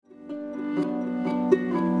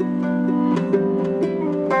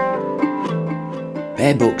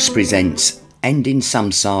Bear Books presents Ending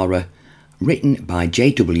Samsara, written by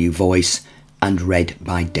J.W. Voice and read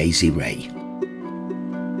by Daisy Ray.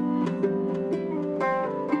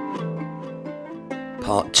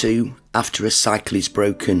 Part 2, After a Cycle is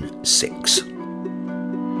Broken, 6.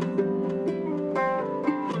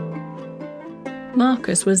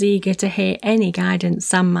 Marcus was eager to hear any guidance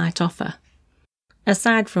Sam might offer.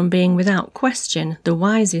 Aside from being without question the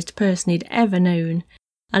wisest person he'd ever known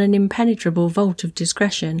and an impenetrable vault of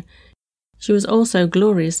discretion, she was also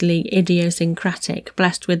gloriously idiosyncratic,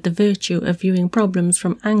 blessed with the virtue of viewing problems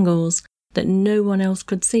from angles that no one else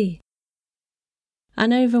could see.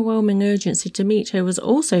 An overwhelming urgency to meet her was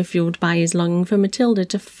also fueled by his longing for Matilda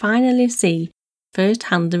to finally see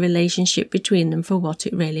firsthand the relationship between them for what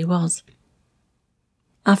it really was.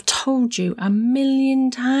 "I've told you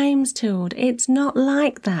 1,000,000 times, Tilde, it's not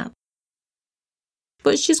like that."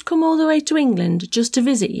 "But she's come all the way to England just to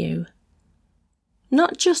visit you?"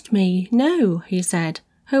 "Not just me, no," he said.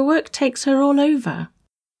 "Her work takes her all over."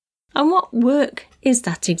 "And what work is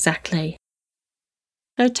that exactly?"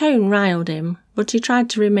 Her tone riled him, but he tried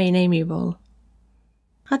to remain amiable.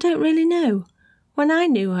 "I don't really know. When I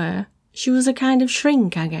knew her, she was a kind of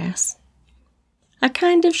shrink, I guess." "A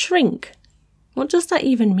kind of shrink? What does that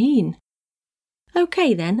even mean?"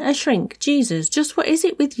 "Okay then, a shrink. Jesus, just what is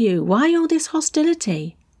it with you? Why all this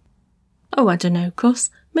hostility?" "Oh, I dunno, cuss.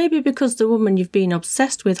 Maybe because the woman you've been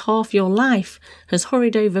obsessed with half your life has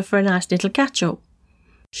hurried over for a nice little catch-up."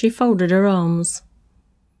 She folded her arms.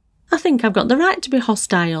 "I think I've got the right to be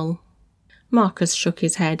hostile." Marcus shook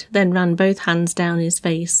his head, then ran both hands down his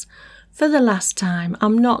face. "For the last time,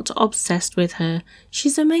 I'm not obsessed with her.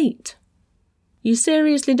 She's a mate." "You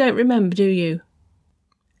seriously don't remember, do you?"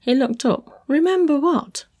 He looked up. "Remember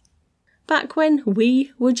what?" "Back when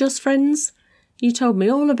we were just friends. You told me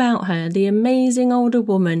all about her, the amazing older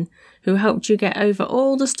woman who helped you get over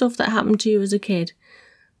all the stuff that happened to you as a kid.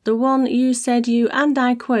 The one you said you, and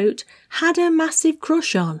I quote, had a massive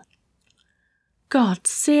crush on." "God,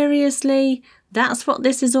 seriously? That's what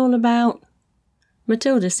this is all about?"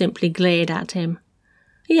 Matilda simply glared at him.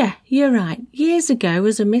 "Yeah, you're right. Years ago,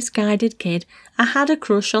 as a misguided kid, I had a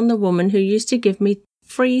crush on the woman who used to give me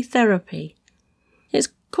free therapy. It's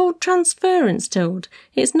called transference, Tilde.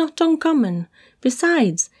 It's not uncommon.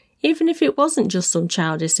 Besides, even if it wasn't just some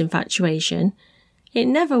childish infatuation, it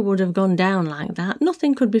never would have gone down like that.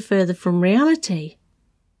 Nothing could be further from reality."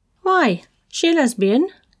 "Why? She a lesbian?"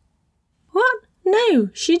 "What? No,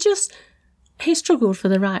 she just..." He struggled for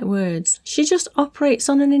the right words. "She just operates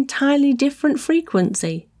on an entirely different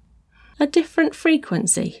frequency." "A different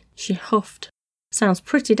frequency?" she huffed. "Sounds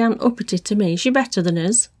pretty damn uppity to me. She better than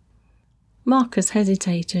us?" Marcus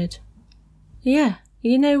hesitated. "Yeah,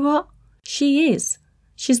 you know what? She is.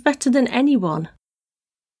 She's better than anyone."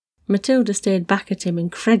 Matilda stared back at him,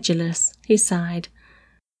 incredulous. He sighed.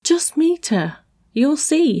 "Just meet her. You'll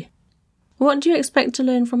see. What do you expect to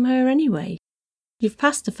learn from her anyway? You've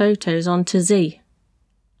passed the photos on to Z.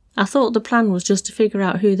 I thought the plan was just to figure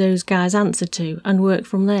out who those guys answer to and work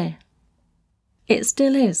from there." "It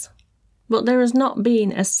still is. But there has not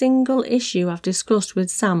been a single issue I've discussed with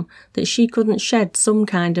Sam that she couldn't shed some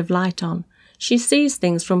kind of light on. She sees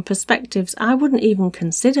things from perspectives I wouldn't even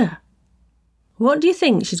consider." "What do you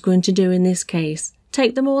think she's going to do in this case?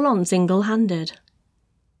 Take them all on single-handed?"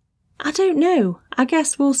 "I don't know. I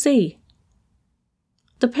guess we'll see."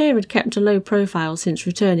 The pair had kept a low profile since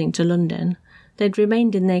returning to London. They'd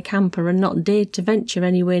remained in their camper and not dared to venture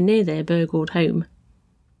anywhere near their burgled home.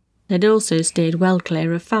 They'd also stayed well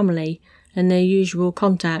clear of family and their usual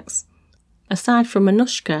contacts. Aside from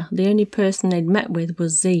Anushka, the only person they'd met with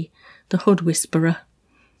was Z, the hood whisperer.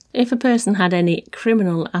 If a person had any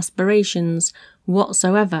criminal aspirations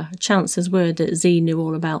whatsoever, chances were that Z knew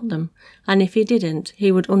all about them, and if he didn't,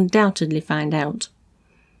 he would undoubtedly find out.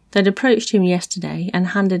 They'd approached him yesterday and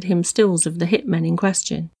handed him stills of the hitmen in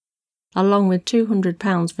question, along with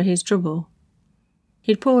 £200 for his trouble.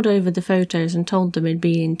 He'd pored over the photos and told them he'd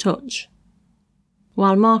be in touch.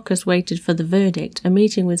 While Marcus waited for the verdict, a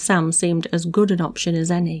meeting with Sam seemed as good an option as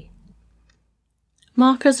any.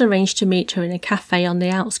 Marcus arranged to meet her in a cafe on the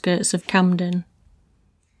outskirts of Camden.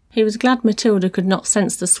 He was glad Matilda could not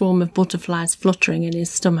sense the swarm of butterflies fluttering in his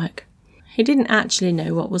stomach. He didn't actually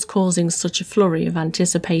know what was causing such a flurry of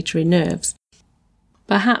anticipatory nerves.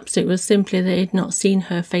 Perhaps it was simply that he had not seen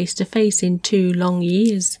her face to face in 2 long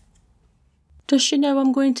years. "Does she know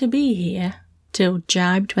I'm going to be here?" Tilde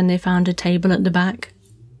jibed when they found a table at the back.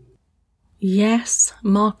 "Yes,"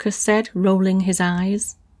 Marcus said, rolling his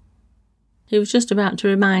eyes. He was just about to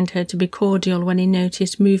remind her to be cordial when he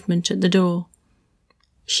noticed movement at the door.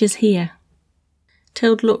 "She's here."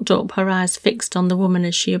 Tilde looked up, her eyes fixed on the woman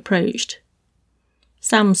as she approached.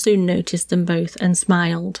 Sam soon noticed them both and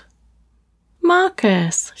smiled.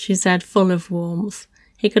 "Marcus," she said, full of warmth.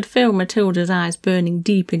 He could feel Matilda's eyes burning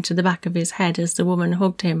deep into the back of his head as the woman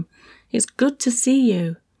hugged him. "It's good to see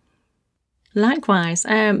you." "Likewise.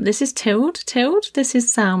 This is Tilde. Tilde, this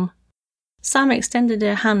is Sam." Sam extended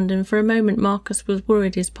her hand, and for a moment Marcus was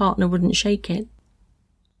worried his partner wouldn't shake it.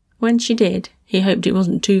 When she did, he hoped it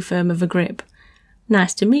wasn't too firm of a grip.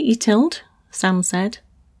 "Nice to meet you, Tilde," Sam said.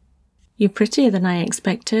 "You're prettier than I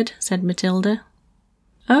expected," said Matilda.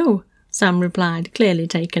 "Oh," Sam replied, clearly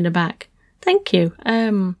taken aback. "Thank you.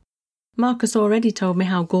 Marcus already told me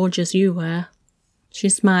how gorgeous you were." She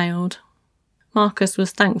smiled. Marcus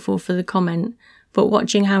was thankful for the comment, but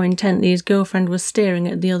watching how intently his girlfriend was staring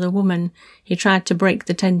at the other woman, he tried to break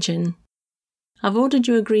the tension. "I've ordered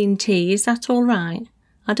you a green tea. Is that all right?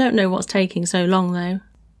 I don't know what's taking so long, though."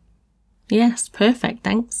 "Yes, perfect,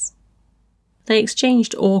 thanks." They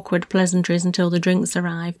exchanged awkward pleasantries until the drinks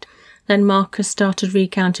arrived. Then Marcus started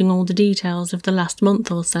recounting all the details of the last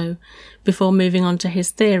month or so, before moving on to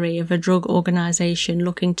his theory of a drug organisation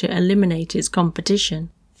looking to eliminate its competition.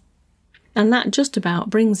 "And that just about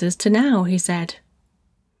brings us to now," he said.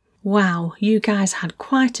 "Wow, you guys had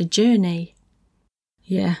quite a journey."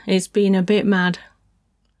 "Yeah, it's been a bit mad."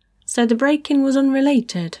 "So the break-in was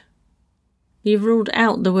unrelated?" "You've ruled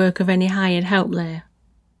out the work of any hired help there?"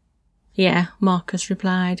 "Yeah," Marcus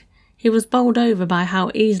replied. He was bowled over by how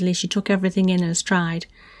easily she took everything in her stride.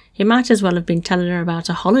 He might as well have been telling her about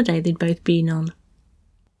a holiday they'd both been on.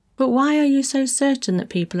 "But why are you so certain that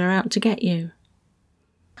people are out to get you?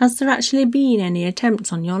 Has there actually been any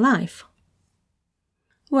attempts on your life?"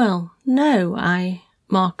 "Well, no,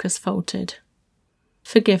 Marcus faltered.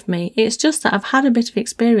 "Forgive me, it's just that I've had a bit of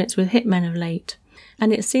experience with hitmen of late,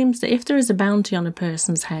 and it seems that if there is a bounty on a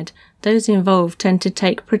person's head, those involved tend to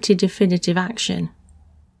take pretty definitive action."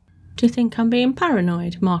 "Do you think I'm being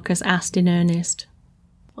paranoid?" Marcus asked in earnest.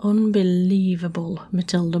 "Unbelievable,"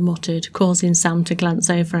 Matilda muttered, causing Sam to glance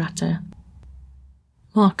over at her.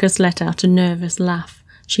 Marcus let out a nervous laugh.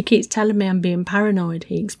 "She keeps telling me I'm being paranoid,"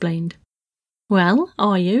 he explained. "Well,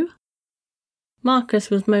 are you?" Marcus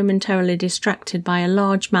was momentarily distracted by a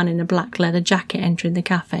large man in a black leather jacket entering the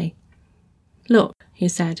cafe. "Look," he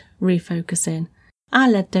said, refocusing, "I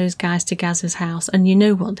led those guys to Gaz's house, and you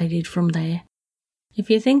know what they did from there. If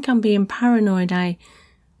you think I'm being paranoid,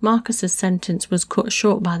 Marcus's sentence was cut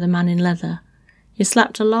short by the man in leather. He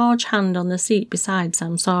slapped a large hand on the seat beside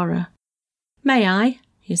Samsara. "May I?"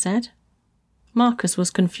 he said. Marcus was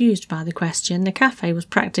confused by the question. The cafe was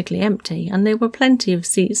practically empty, and there were plenty of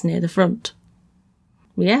seats near the front.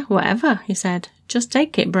 "Yeah, whatever," he said. "Just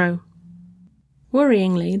take it, bro."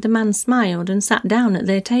 Worryingly, the man smiled and sat down at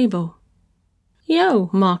their table. "Yo,"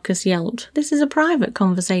 Marcus yelped, "this is a private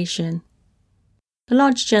conversation." The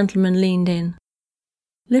large gentleman leaned in.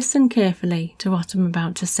 "Listen carefully to what I'm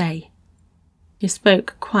about to say." He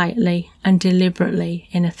spoke quietly and deliberately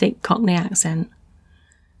in a thick Cockney accent.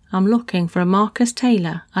 "I'm looking for a Marcus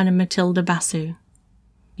Taylor and a Matilda Basu."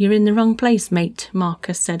 "You're in the wrong place, mate,"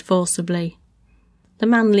 Marcus said forcibly. The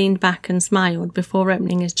man leaned back and smiled before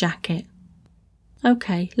opening his jacket.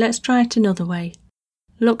 "Okay, let's try it another way.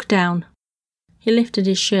 Look down." He lifted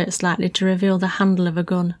his shirt slightly to reveal the handle of a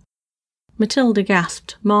gun. Matilda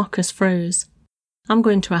gasped. Marcus froze. "I'm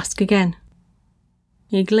going to ask again."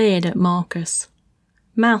 He glared at Marcus.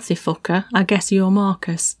 "Mouthy fucker, I guess you're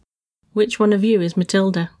Marcus. Which one of you is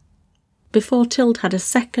Matilda?" Before Tilde had a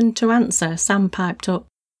second to answer, Sam piped up.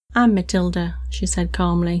 "I'm Matilda," she said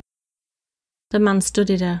calmly. The man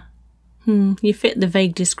studied her. You fit the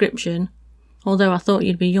vague description, although I thought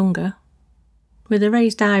you'd be younger." With a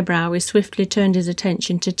raised eyebrow, he swiftly turned his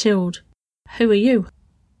attention to Tilde. "Who are you?"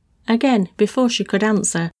 Again, before she could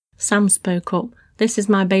answer, Sam spoke up. "This is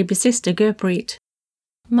my baby sister, Gurpreet."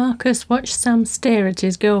 Marcus watched Sam stare at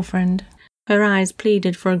his girlfriend. Her eyes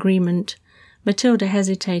pleaded for agreement. Matilda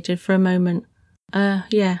hesitated for a moment.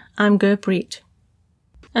 Yeah, I'm Gurpreet."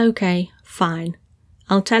 "Okay, fine.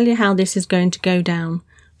 I'll tell you how this is going to go down.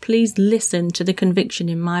 Please listen to the conviction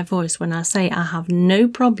in my voice when I say I have no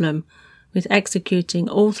problem with executing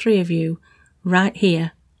all three of you right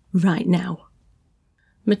here, right now."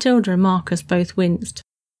 Matilda and Marcus both winced.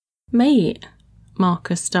 "Mate,"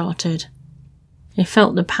 Marcus started. He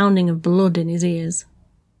felt the pounding of blood in his ears.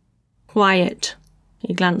 "Quiet."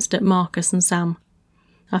 He glanced at Marcus and Sam.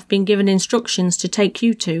 "I've been given instructions to take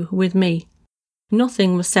you two with me.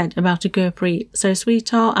 Nothing was said about a Gurpreet, so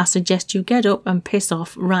sweetheart, I suggest you get up and piss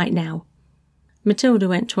off right now." Matilda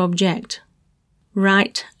went to object.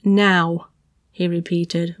 "Right now," he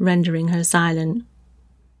repeated, rendering her silent.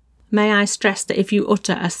 May I stress that if you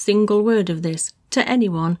utter a single word of this to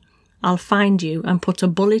anyone, I'll find you and put a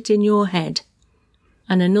bullet in your head,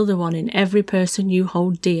 and another one in every person you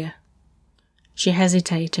hold dear." She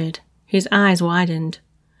hesitated. His eyes widened.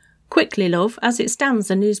 "Quickly, love, as it stands,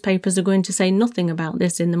 the newspapers are going to say nothing about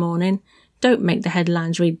this in the morning. Don't make the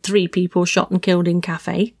headlines read 3 people shot and killed in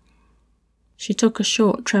cafe." She took a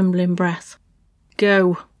short, trembling breath.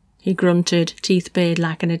 "Go," he grunted, teeth bared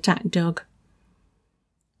like an attacked dog.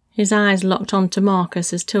 His eyes locked onto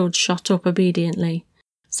Marcus as Tilde shot up obediently.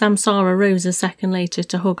 Samsara rose a second later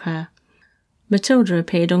to hug her. Matilda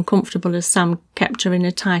appeared uncomfortable as Sam kept her in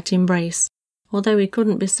a tight embrace, although he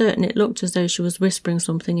couldn't be certain it looked as though she was whispering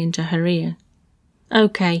something into her ear.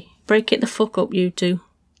 "Okay, break it the fuck up, you two."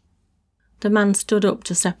 The man stood up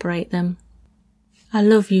to separate them. "I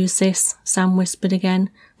love you, sis," Sam whispered again.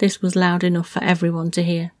 This was loud enough for everyone to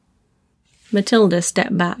hear. Matilda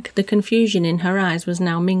stepped back. The confusion in her eyes was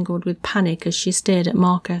now mingled with panic as she stared at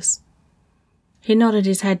Marcus. He nodded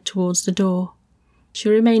his head towards the door. She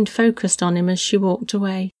remained focused on him as she walked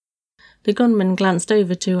away. The gunman glanced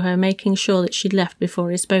over to her, making sure that she'd left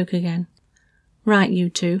before he spoke again. "Right, you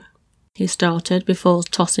two," he started before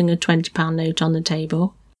tossing a £20 note on the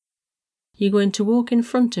table. "You're going to walk in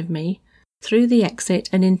front of me, through the exit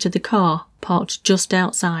and into the car, parked just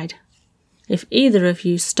outside. If either of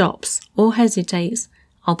you stops or hesitates,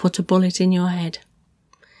 I'll put a bullet in your head.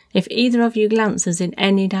 If either of you glances in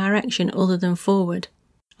any direction other than forward,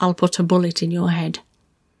 I'll put a bullet in your head.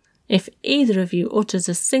 If either of you utters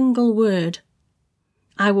a single word,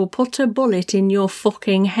 I will put a bullet in your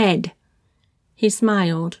fucking head." He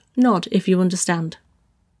smiled. "Nod if you understand."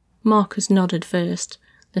 Marcus nodded first.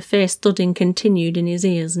 The fierce thudding continued in his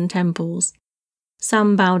ears and temples.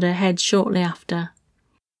 Sam bowed her head shortly after.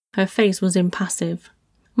 Her face was impassive.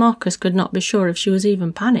 Marcus could not be sure if she was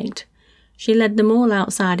even panicked. She led them all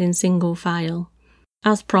outside in single file.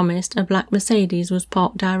 As promised, a black Mercedes was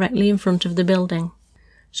parked directly in front of the building.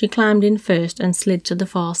 She climbed in first and slid to the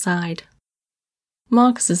far side.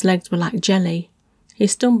 Marcus's legs were like jelly. He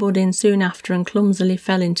stumbled in soon after and clumsily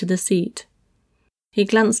fell into the seat. He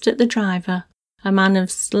glanced at the driver, a man of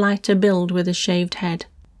slighter build with a shaved head.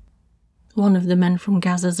 One of the men from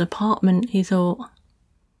Gazza's apartment, he thought.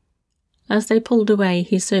 As they pulled away,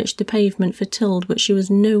 he searched the pavement for Tilde, but she was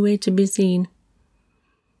nowhere to be seen.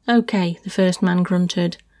 "Okay," the first man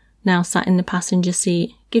grunted, now sat in the passenger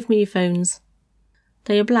seat. "Give me your phones."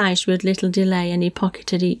 They obliged with little delay, and he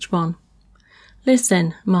pocketed each one.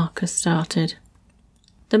 "Listen," Marcus started.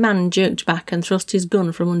 The man jerked back and thrust his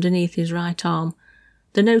gun from underneath his right arm.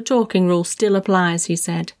 "The no-talking rule still applies," he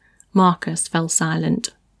said. Marcus fell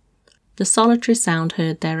silent. The solitary sound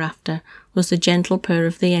heard thereafter was the gentle purr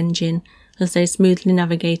of the engine as they smoothly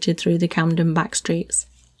navigated through the Camden back streets.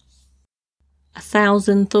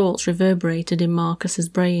 1,000 thoughts reverberated in Marcus's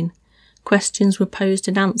brain. Questions were posed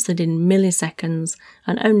and answered in milliseconds,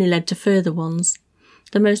 and only led to further ones.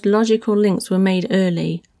 The most logical links were made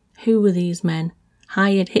early. Who were these men?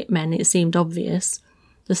 Hired hitmen, it seemed obvious.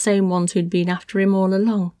 The same ones who'd been after him all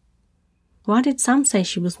along. Why did Sam say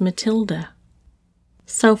she was Matilda?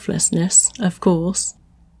 Selflessness, of course.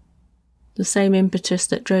 The same impetus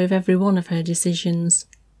that drove every one of her decisions.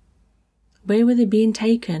 Where were they being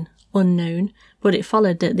taken? Unknown, but it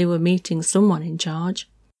followed that they were meeting someone in charge.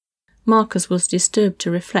 Marcus was disturbed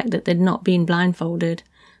to reflect that they'd not been blindfolded.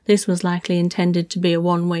 This was likely intended to be a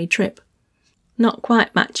one-way trip. Not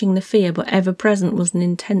quite matching the fear, but ever present was an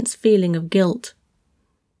intense feeling of guilt.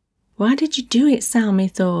 Why did you do it, Sam, he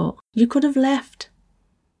thought. You could have left.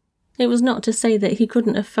 It was not to say that he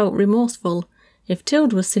couldn't have felt remorseful if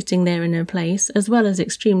Tilde was sitting there in her place, as well as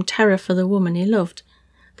extreme terror for the woman he loved.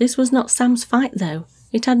 This was not Sam's fight, though.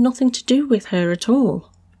 It had nothing to do with her at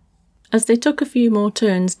all. As they took a few more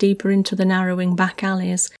turns deeper into the narrowing back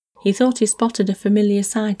alleys, he thought he spotted a familiar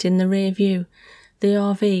sight in the rear view, the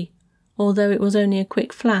RV. Although it was only a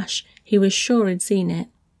quick flash, he was sure he'd seen it.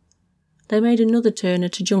 They made another turn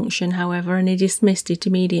at a junction, however, and he dismissed it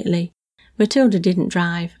immediately. Matilda didn't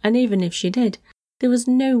drive, and even if she did, there was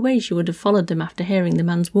no way she would have followed them after hearing the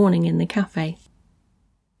man's warning in the cafe.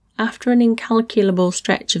 After an incalculable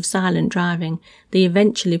stretch of silent driving, they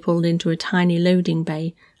eventually pulled into a tiny loading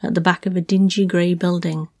bay at the back of a dingy grey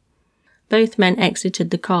building. Both men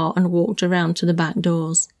exited the car and walked around to the back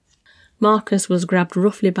doors. Marcus was grabbed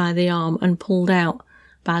roughly by the arm and pulled out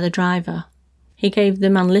by the driver. He gave the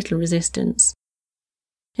man little resistance.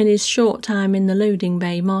 In his short time in the loading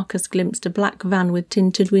bay, Marcus glimpsed a black van with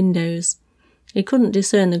tinted windows. He couldn't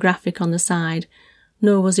discern the graphic on the side,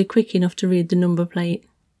 nor was he quick enough to read the number plate.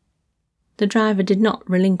 The driver did not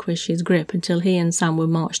relinquish his grip until he and Sam were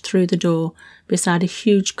marched through the door beside a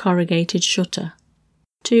huge corrugated shutter.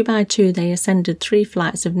 2 by 2 they ascended 3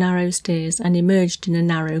 flights of narrow stairs and emerged in a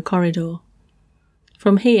narrow corridor.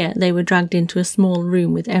 From here they were dragged into a small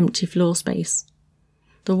room with empty floor space.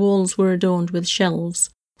 The walls were adorned with shelves,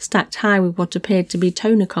 stacked high with what appeared to be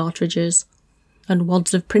toner cartridges and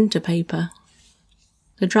wads of printer paper.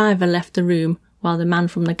 The driver left the room while the man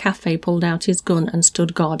from the cafe pulled out his gun and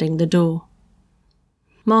stood guarding the door.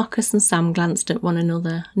 Marcus and Sam glanced at one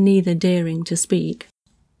another, neither daring to speak.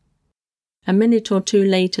 A minute or 2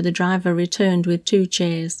 later the driver returned with 2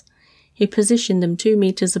 chairs. He positioned them 2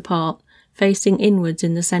 meters apart, facing inwards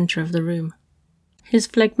in the centre of the room. His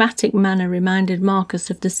phlegmatic manner reminded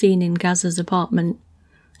Marcus of the scene in Gaz's apartment.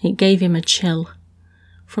 It gave him a chill.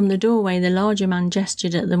 From the doorway the larger man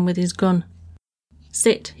gestured at them with his gun.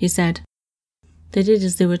 "Sit," he said. They did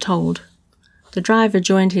as they were told. The driver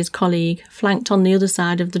joined his colleague, flanked on the other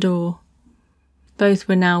side of the door. Both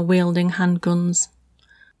were now wielding handguns.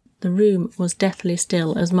 The room was deathly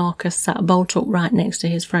still as Marcus sat bolt upright next to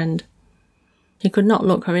his friend. He could not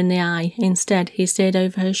look her in the eye. Instead, he stared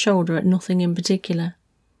over her shoulder at nothing in particular.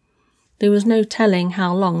 There was no telling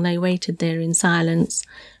how long they waited there in silence,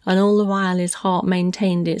 and all the while his heart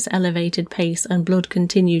maintained its elevated pace and blood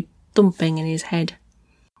continued thumping in his head.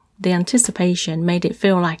 The anticipation made it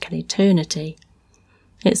feel like an eternity.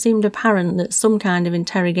 It seemed apparent that some kind of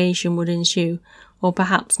interrogation would ensue, or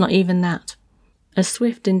perhaps not even that. A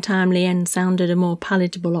swift and timely end sounded a more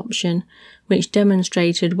palatable option, which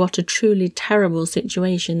demonstrated what a truly terrible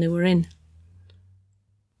situation they were in.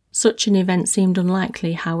 Such an event seemed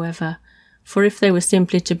unlikely, however, for if they were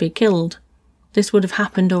simply to be killed, this would have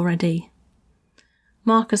happened already.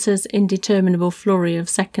 Marcus's indeterminable flurry of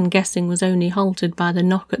second-guessing was only halted by the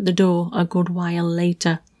knock at the door a good while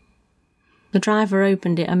later. The driver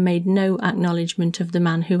opened it and made no acknowledgement of the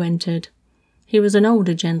man who entered. He was an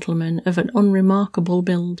older gentleman of an unremarkable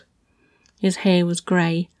build. His hair was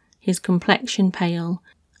grey, his complexion pale,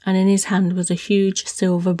 and in his hand was a huge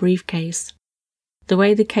silver briefcase. The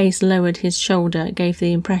way the case lowered his shoulder gave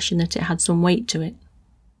the impression that it had some weight to it.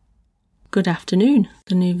 "Good afternoon."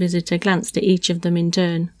 The new visitor glanced at each of them in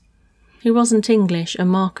turn. He wasn't English, and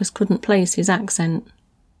Marcus couldn't place his accent.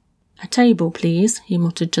 "A table, please," he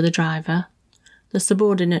muttered to the driver. The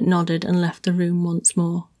subordinate nodded and left the room once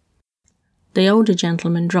more. The older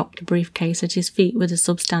gentleman dropped the briefcase at his feet with a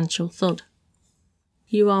substantial thud.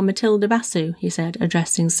 "You are Matilda Basu," he said,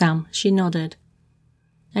 addressing Sam. She nodded.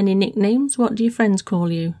 "Any nicknames? What do your friends call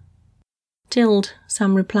you?" "Tild,"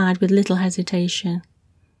 Sam replied with little hesitation.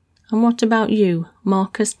 "And what about you,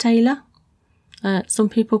 Marcus Taylor?" Some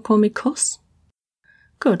people call me Cuss."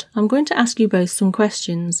 "Good. I'm going to ask you both some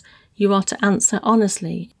questions. You are to answer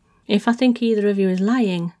honestly. If I think either of you is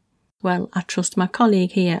lying, well, I trust my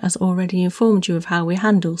colleague here has already informed you of how we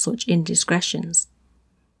handle such indiscretions."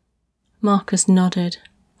 Marcus nodded.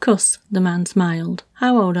 "Cuss," the man smiled.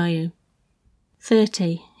 "How old are you?"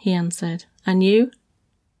 30, he answered. "And you?"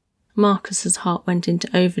 Marcus's heart went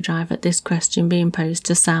into overdrive at this question being posed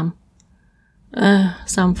to Sam.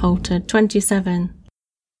 Sam faltered. 27.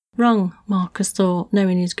 Wrong, Marcus thought,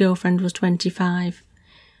 knowing his girlfriend was 25.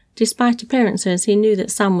 Despite appearances, he knew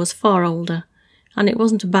that Sam was far older, and it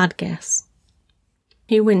wasn't a bad guess.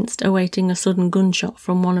 He winced, awaiting a sudden gunshot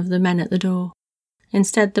from one of the men at the door.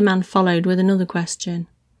 Instead, the man followed with another question.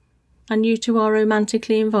 "And you two are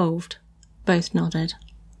romantically involved?" Both nodded.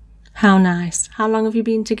 "How nice. How long have you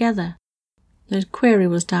been together?" The query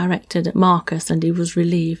was directed at Marcus, and he was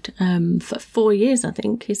relieved. For 4 years, I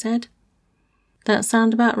think," he said. "That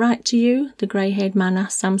sound about right to you?" the grey-haired man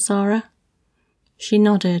asked Samsara. She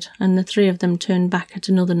nodded, and the 3 of them turned back at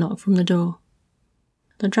another knock from the door.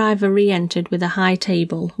 The driver re-entered with a high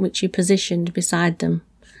table, which he positioned beside them.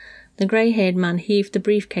 The grey-haired man heaved the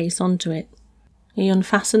briefcase onto it. He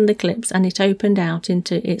unfastened the clips, and it opened out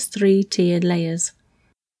into its 3-tiered layers.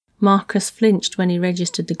 Marcus flinched when he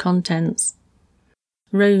registered the contents.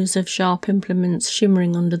 Rows of sharp implements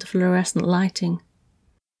shimmering under the fluorescent lighting.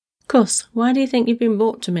 "Cuss, why do you think you've been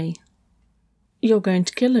brought to me?" "You're going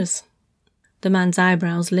to kill us." The man's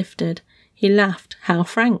eyebrows lifted. He laughed. How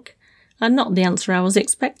frank! And not the answer I was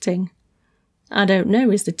expecting. "I don't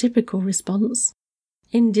know," is the typical response.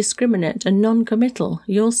 Indiscriminate and non-committal.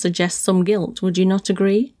 Yours suggests some guilt, would you not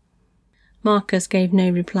agree? Marcus gave no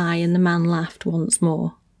reply, and the man laughed once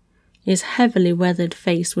more. His heavily weathered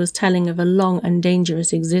face was telling of a long and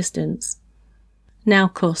dangerous existence. "Now,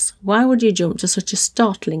 Cuss, why would you jump to such a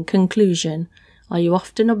startling conclusion? Are you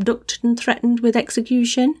often abducted and threatened with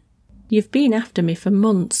execution?" "You've been after me for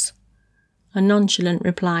months." a nonchalant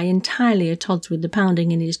reply entirely at odds with the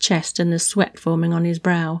pounding in his chest and the sweat forming on his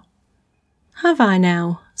brow. "Have I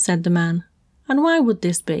now?" said the man. "And why would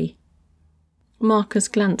this be?" Marcus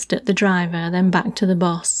glanced at the driver, then back to the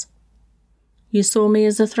boss. "You saw me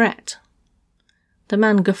as a threat?" The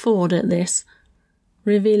man guffawed at this,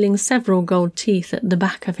 revealing several gold teeth at the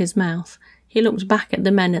back of his mouth. He looked back at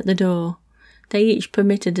the men at the door. They each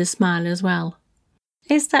permitted a smile as well.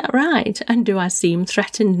 "Is that right? And do I seem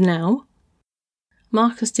threatened now?"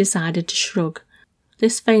 Marcus decided to shrug.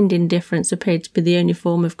 This feigned indifference appeared to be the only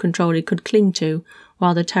form of control he could cling to,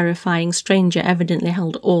 while the terrifying stranger evidently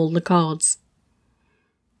held all the cards.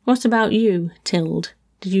 "What about you, Tilde?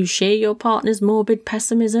 Did you share your partner's morbid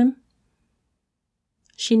pessimism?"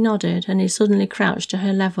 She nodded, and he suddenly crouched to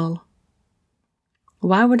her level.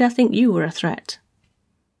 "Why would I think you were a threat?"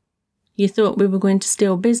 "You thought we were going to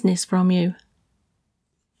steal business from you."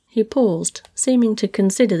 He paused, seeming to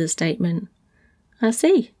consider the statement. "I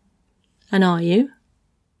see. And are you?"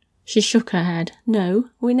 She shook her head. "No,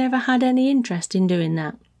 we never had any interest in doing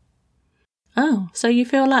that." "Oh, so you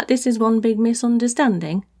feel like this is one big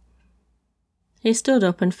misunderstanding?" He stood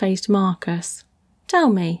up and faced Marcus.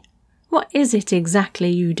 "Tell me, what is it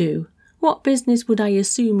exactly you do? What business would I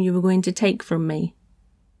assume you were going to take from me?"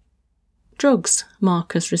 "Drugs,"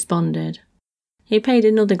 Marcus responded. He paid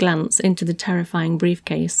another glance into the terrifying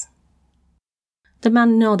briefcase. The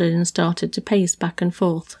man nodded and started to pace back and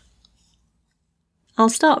forth. "I'll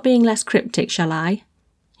start being less cryptic, shall I?"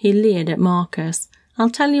 He leered at Marcus. "I'll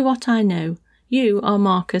tell you what I know. You are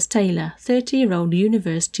Marcus Taylor, 30-year-old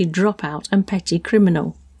university dropout and petty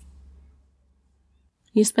criminal.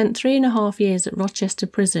 You spent 3.5 years at Rochester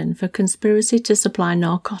Prison for conspiracy to supply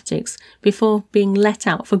narcotics before being let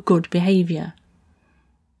out for good behaviour.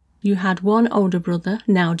 You had one older brother,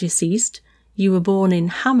 now deceased. You were born in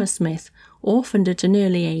Hammersmith, orphaned at an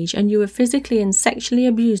early age, and you were physically and sexually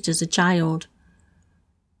abused as a child."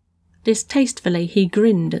 Distastefully, he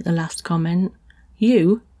grinned at the last comment.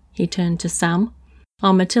 "You," he turned to Sam,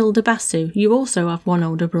 "are Matilda Basu. You also have one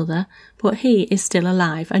older brother, but he is still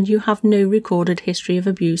alive, and you have no recorded history of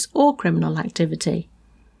abuse or criminal activity.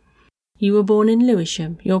 You were born in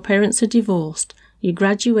Lewisham. Your parents are divorced. You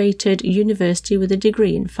graduated university with a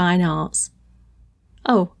degree in fine arts."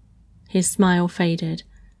 "Oh," his smile faded,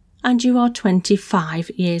 "and you are 25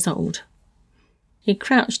 years old." He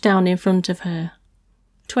crouched down in front of her.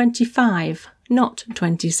 25, not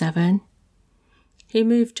 27. He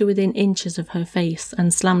moved to within inches of her face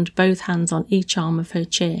and slammed both hands on each arm of her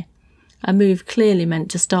chair, a move clearly meant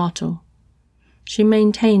to startle. She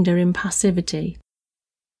maintained her impassivity.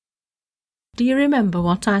 "Do you remember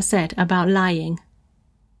what I said about lying?"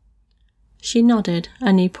 She nodded,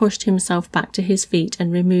 and he pushed himself back to his feet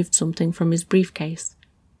and removed something from his briefcase.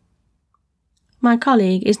 "My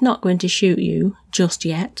colleague is not going to shoot you, just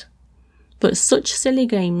yet. But such silly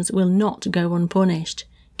games will not go unpunished.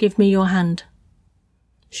 Give me your hand."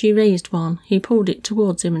 She raised one. He pulled it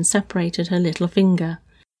towards him and separated her little finger.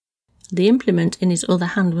 The implement in his other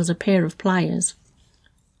hand was a pair of pliers.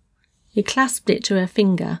 He clasped it to her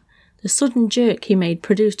finger. The sudden jerk he made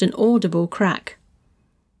produced an audible crack.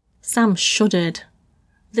 Sam shuddered.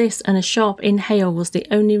 This and a sharp inhale was the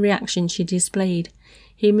only reaction she displayed.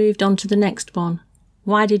 He moved on to the next one.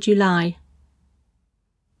 "Why did you lie?"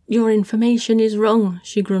 "Your information is wrong,"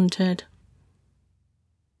 she grunted.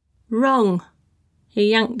 "Wrong!"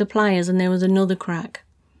 He yanked the pliers and there was another crack.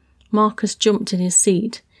 Marcus jumped in his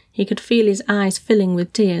seat. He could feel his eyes filling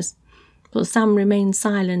with tears, but Sam remained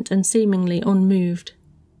silent and seemingly unmoved.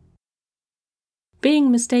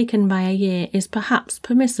 "Being mistaken by a year is perhaps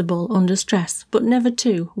permissible under stress, but never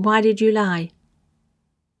 2. Why did you lie?"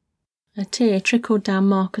 A tear trickled down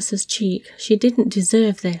Marcus's cheek. She didn't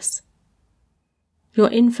deserve this. "Your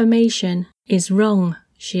information is wrong,"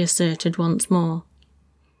 she asserted once more.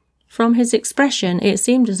 From his expression, it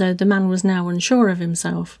seemed as though the man was now unsure of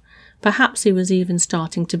himself. Perhaps he was even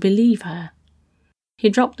starting to believe her. He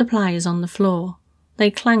dropped the pliers on the floor. They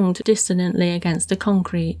clanged dissonantly against the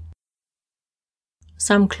concrete.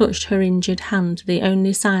 Sam clutched her injured hand, the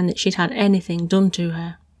only sign that she'd had anything done to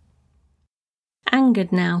her.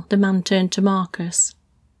 Angered now, the man turned to Marcus.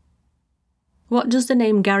 "What does the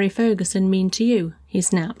name Gary Ferguson mean to you?" he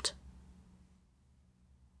snapped.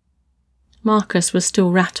 Marcus was still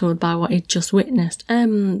rattled by what he'd just witnessed.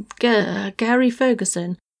 Gary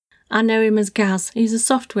Ferguson. I know him as Gaz. He's a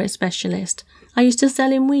software specialist. I used to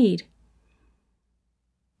sell him weed.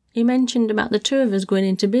 He mentioned about the 2 of us going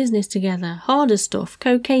into business together. Harder stuff,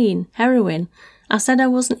 cocaine, heroin. I said I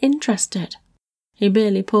wasn't interested." He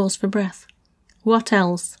barely paused for breath. "What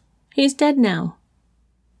else?" "He's dead now."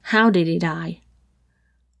 "How did he die?"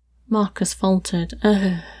 Marcus faltered.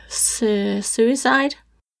 Suicide?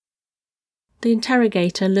 The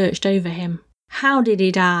interrogator lurched over him. How did he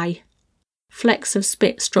die? Flecks of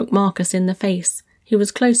spit struck Marcus in the face. He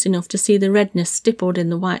was close enough to see the redness stippled in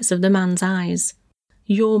the whites of the man's eyes.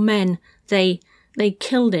 Your men, they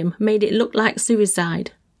killed him, made it look like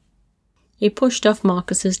suicide. He pushed off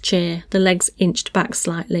Marcus's chair, the legs inched back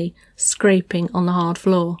slightly, scraping on the hard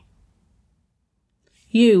floor.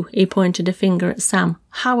 You, he pointed a finger at Sam.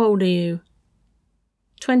 How old are you?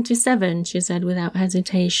 27, she said without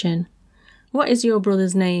hesitation. What is your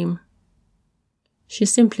brother's name? She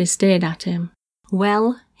simply stared at him.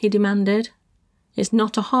 Well, he demanded. It's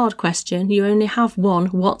not a hard question. You only have one.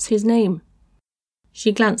 What's his name?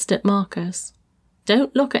 She glanced at Marcus.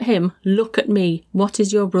 Don't look at him. Look at me. What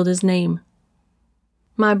is your brother's name?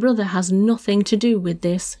 My brother has nothing to do with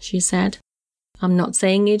this, she said. I'm not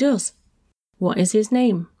saying he does. What is his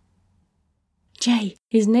name? Jay.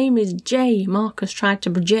 His name is Jay. Marcus tried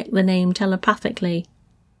to project the name telepathically.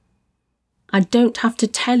 I don't have to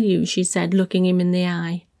tell you, she said, looking him in the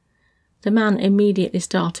eye. The man immediately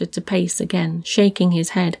started to pace again, shaking his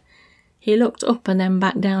head. He looked up and then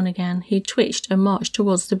back down again. He twitched and marched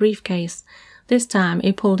towards the briefcase. This time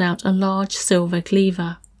he pulled out a large silver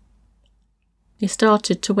cleaver. He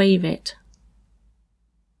started to wave it.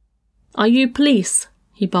 Are you police?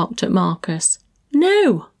 He barked at Marcus.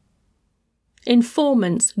 No.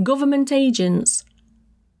 Informants, government agents.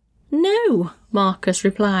 No, Marcus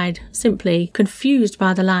replied, simply confused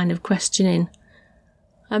by the line of questioning.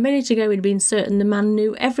 A minute ago he'd been certain the man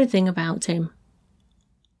knew everything about him.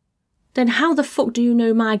 Then how the fuck do you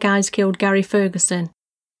know my guys killed Gary Ferguson?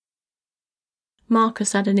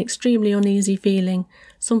 Marcus had an extremely uneasy feeling.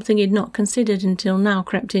 Something he'd not considered until now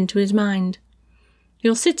crept into his mind.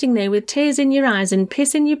 You're sitting there with tears in your eyes and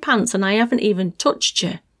piss in your pants and I haven't even touched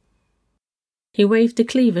you. He waved the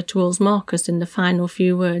cleaver towards Marcus in the final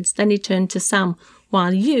few words. Then he turned to Sam.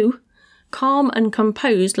 While you, calm and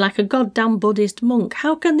composed like a goddamn Buddhist monk,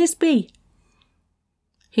 how can this be?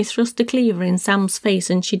 He thrust the cleaver in Sam's face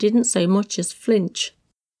and she didn't so much as flinch.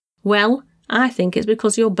 Well, I think it's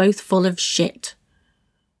because you're both full of shit.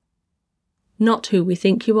 Not who we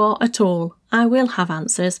think you are at all. I will have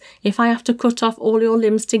answers if I have to cut off all your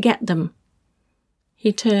limbs to get them.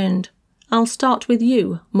 He turned. I'll start with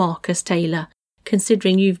you, Marcus Taylor.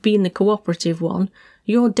 Considering you've been the cooperative one,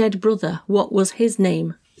 your dead brother, what was his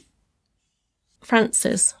name?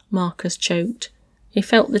 Francis, Marcus choked. He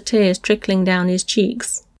felt the tears trickling down his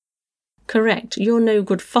cheeks. Correct, your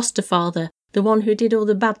no-good foster father, the one who did all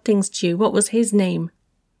the bad things to you, what was his name?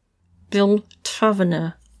 Bill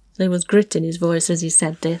Taverner. There was grit in his voice as he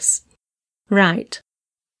said this. Right.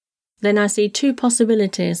 Then I see two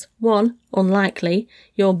possibilities. One, unlikely,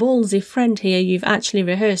 your ballsy friend here you've actually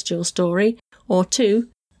rehearsed your story. Or two,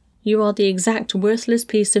 you are the exact worthless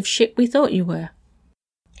piece of shit we thought you were.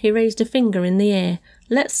 He raised a finger in the air.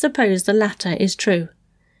 Let's suppose the latter is true.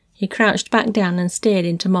 He crouched back down and stared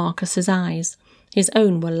into Marcus's eyes. His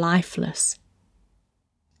own were lifeless.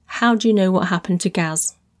 How do you know what happened to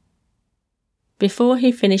Gaz? Before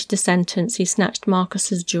he finished the sentence, he snatched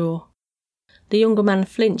Marcus's jaw. The younger man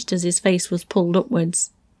flinched as his face was pulled upwards.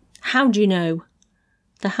 How do you know?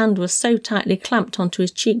 The hand was so tightly clamped onto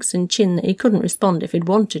his cheeks and chin that he couldn't respond if he'd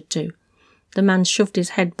wanted to. The man shoved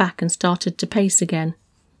his head back and started to pace again.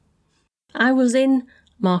 I was in...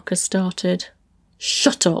 Marcus started.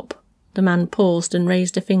 Shut up! The man paused and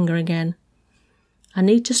raised a finger again. I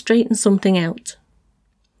need to straighten something out.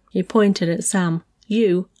 He pointed at Sam.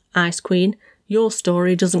 You, Ice Queen, your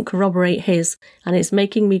story doesn't corroborate his, and it's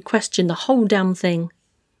making me question the whole damn thing.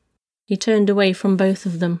 He turned away from both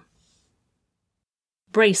of them.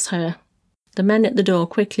 Brace her. The men at the door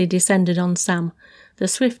quickly descended on Sam. The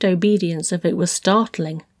swift obedience of it was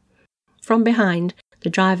startling. From behind, the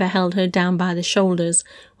driver held her down by the shoulders,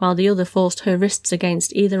 while the other forced her wrists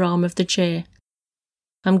against either arm of the chair.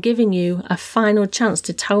 I'm giving you a final chance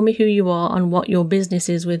to tell me who you are and what your business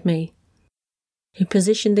is with me. He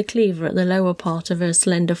positioned the cleaver at the lower part of her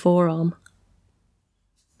slender forearm.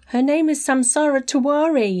 Her name is Samsara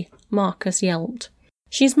Tiwari, Marcus yelped.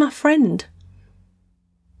 She's my friend.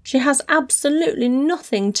 She has absolutely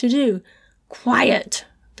nothing to do. Quiet!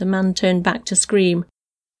 The man turned back to scream.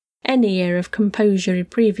 Any air of composure he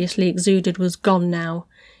previously exuded was gone now.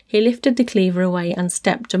 He lifted the cleaver away and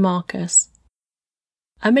stepped to Marcus.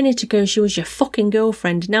 A minute ago she was your fucking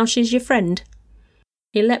girlfriend, now she's your friend.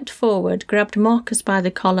 He leapt forward, grabbed Marcus by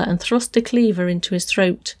the collar and thrust the cleaver into his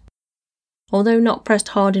throat. Although not pressed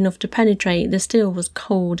hard enough to penetrate, the steel was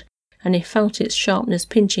cold, and he felt its sharpness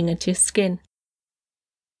pinching at his skin.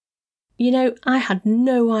 You know, I had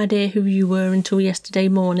no idea who you were until yesterday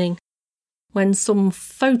morning, when some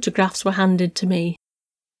photographs were handed to me.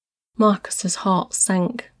 Marcus's heart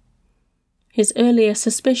sank. His earlier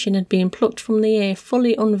suspicion had been plucked from the air,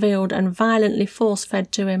 fully unveiled and violently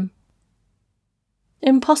force-fed to him.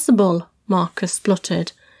 "Impossible," Marcus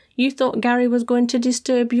spluttered. "You thought Gary was going to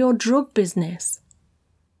disturb your drug business."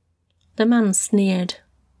 The man sneered.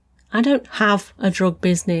 "I don't have a drug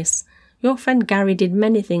business. Your friend Gary did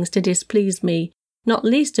many things to displease me, not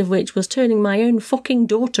least of which was turning my own fucking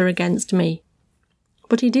daughter against me.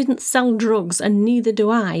 But he didn't sell drugs, and neither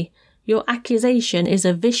do I. Your accusation is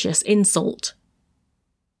a vicious insult."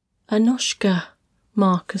 Anushka,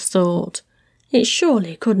 Marcus thought. It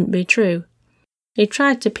surely couldn't be true. He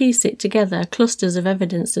tried to piece it together, clusters of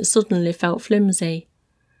evidence that suddenly felt flimsy.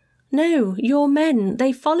 "No, your men,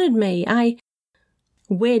 they followed me.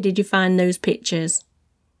 Where did you find those pictures?"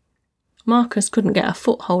 Marcus couldn't get a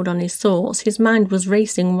foothold on his thoughts. His mind was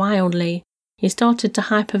racing wildly. He started to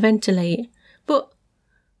hyperventilate. "But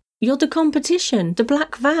you're the competition, the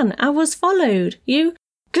black van. I was followed. You...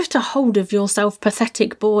 Get a hold of yourself,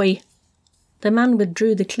 pathetic boy." The man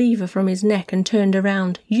withdrew the cleaver from his neck and turned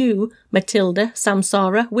around. "You, Matilda,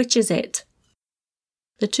 Samsara, which is it?"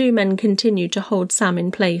 The two men continued to hold Sam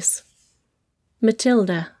in place.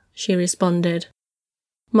 "Matilda," she responded.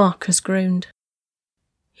 Marcus groaned.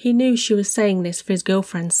 He knew she was saying this for his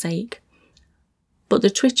girlfriend's sake, but the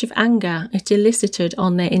twitch of anger it elicited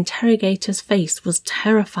on their interrogator's face was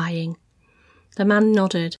terrifying. The man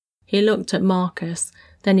nodded. He looked at Marcus,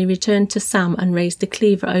 then he returned to Sam and raised the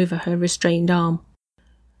cleaver over her restrained arm.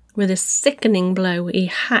 With a sickening blow, he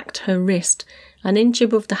hacked her wrist, an inch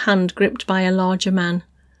above the hand gripped by a larger man.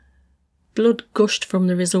 Blood gushed from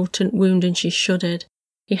the resultant wound and she shuddered.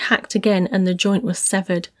 He hacked again and the joint was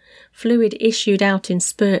severed. Fluid issued out in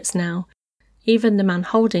spurts now. Even the man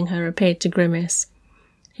holding her appeared to grimace.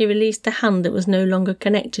 He released the hand that was no longer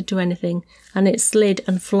connected to anything, and it slid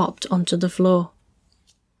and flopped onto the floor.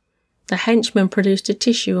 The henchman produced a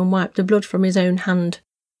tissue and wiped the blood from his own hand.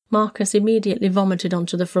 Marcus immediately vomited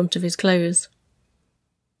onto the front of his clothes.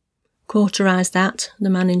 "Cauterise that," the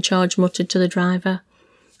man in charge muttered to the driver.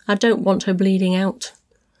 "I don't want her bleeding out."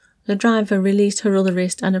 The driver released her other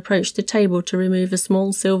wrist and approached the table to remove a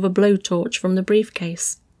small silver blowtorch from the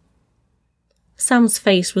briefcase. Sam's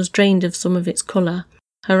face was drained of some of its colour.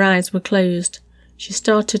 Her eyes were closed. She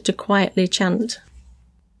started to quietly chant,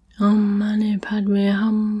 "Om Mani Padme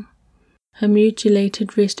Hum." Her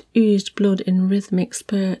mutilated wrist oozed blood in rhythmic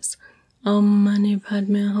spurts. "Om Mani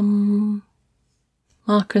Padme Hum."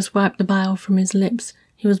 Marcus wiped the bile from his lips.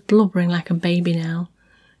 He was blubbering like a baby now.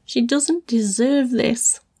 "She doesn't deserve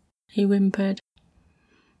this," he whimpered.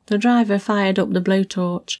 The driver fired up the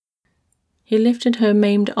blowtorch. He lifted her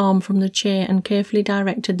maimed arm from the chair and carefully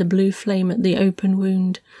directed the blue flame at the open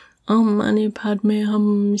wound. "Om Mani Padme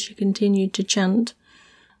Hum," she continued to chant.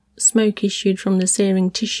 Smoke issued from the searing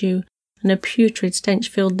tissue, and a putrid stench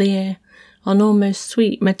filled the air. An almost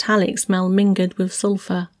sweet metallic smell mingled with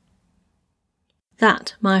sulphur.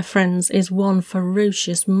 "That, my friends, is one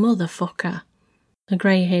ferocious motherfucker," the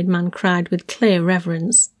grey-haired man cried with clear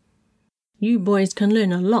reverence. "You boys can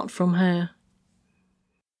learn a lot from her."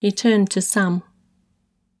 He turned to Sam.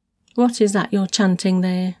 "What is that you're chanting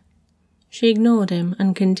there?" She ignored him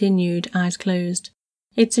and continued, eyes closed.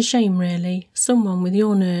 "It's a shame, really. Someone with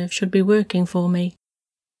your nerve should be working for me."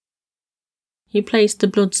 He placed the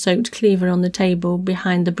blood-soaked cleaver on the table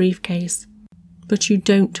behind the briefcase. "But you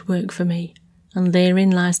don't work for me, and therein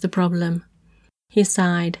lies the problem." He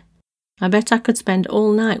sighed. "I bet I could spend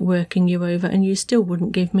all night working you over and you still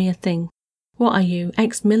wouldn't give me a thing. What are you,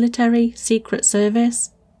 ex-military, secret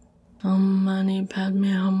service?" "Om Mani Padme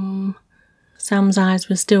Hum." Sam's eyes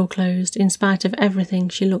were still closed. In spite of everything,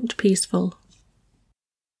 she looked peaceful.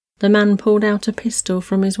 The man pulled out a pistol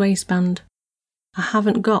from his waistband. "I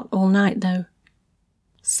haven't got all night, though."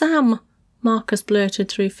 "Sam," Marcus blurted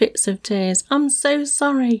through fits of tears, "I'm so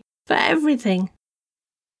sorry for everything."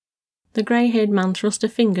 The grey-haired man thrust a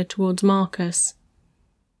finger towards Marcus.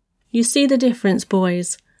 "You see the difference,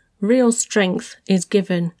 boys. Real strength is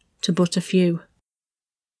given to but a few."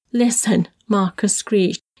 "Listen," Marcus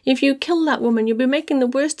screeched. "If you kill that woman, you'll be making the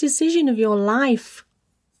worst decision of your life."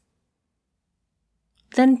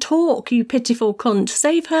 "Then talk, you pitiful cunt.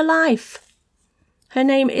 Save her life." "Her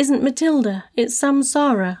name isn't Matilda, it's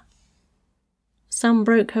Samsara." Sam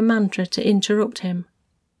broke her mantra to interrupt him.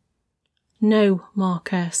 "No,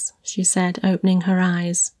 Marcus," she said, opening her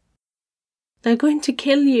eyes. "They're going to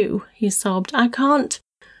kill you," he sobbed. "I can't."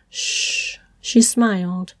 "Shh," she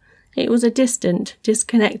smiled. It was a distant,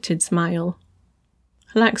 disconnected smile,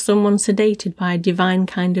 like someone sedated by a divine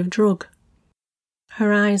kind of drug.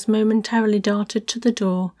 Her eyes momentarily darted to the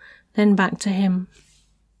door, then back to him.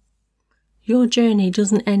 Your journey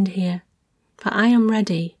doesn't end here, but I am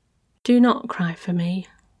ready. Do not cry for me.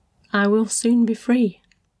 I will soon be free.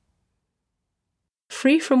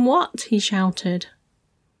 Free from what? He shouted.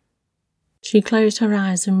 She closed her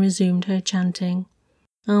eyes and resumed her chanting.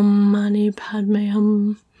 Mani Padme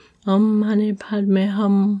Hum, Mani Padme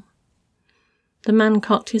Hum. The man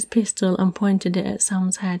cocked his pistol and pointed it at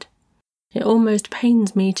Sam's head. It almost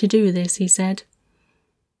pains me to do this, he said.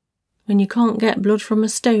 When you can't get blood from a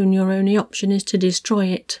stone, your only option is to destroy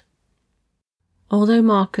it. Although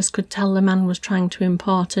Marcus could tell the man was trying to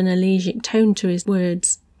impart an elegiac tone to his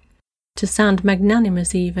words, to sound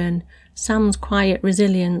magnanimous even, Sam's quiet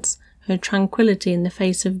resilience, her tranquility in the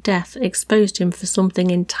face of death, exposed him for something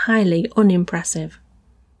entirely unimpressive.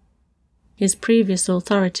 His previous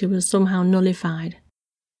authority was somehow nullified.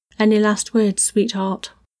 Any last words,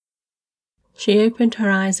 sweetheart? She opened her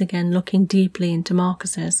eyes again, looking deeply into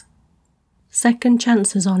Marcus's. Second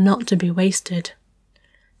chances are not to be wasted.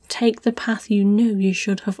 Take the path you knew you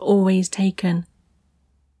should have always taken.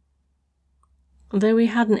 Though he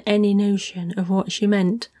hadn't any notion of what she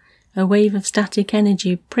meant, a wave of static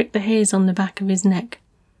energy pricked the hairs on the back of his neck.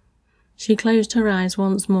 She closed her eyes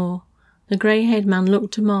once more. The grey-haired man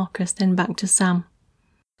looked to Marcus, then back to Sam.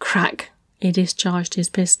 Crack! He discharged his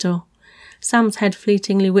pistol. Sam's head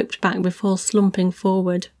fleetingly whipped back before slumping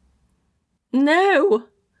forward. No!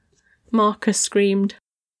 Marcus screamed.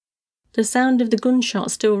 The sound of the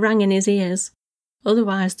gunshot still rang in his ears.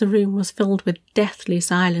 Otherwise the room was filled with deathly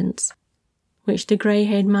silence, which the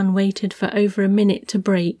grey-haired man waited for over a minute to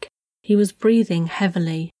break. He was breathing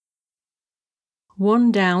heavily.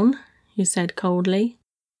 One down, he said coldly.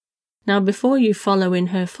 Now before you follow in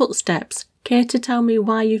her footsteps, care to tell me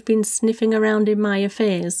why you've been sniffing around in my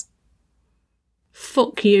affairs?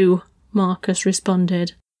 Fuck you, Marcus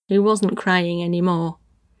responded. He wasn't crying anymore.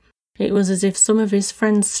 It was as if some of his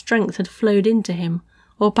friend's strength had flowed into him,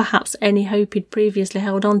 or perhaps any hope he'd previously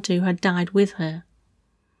held on to had died with her.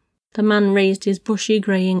 The man raised his bushy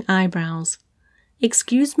greying eyebrows.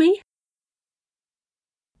 Excuse me?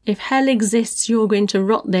 If hell exists, you're going to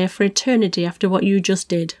rot there for eternity after what you just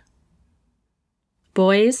did.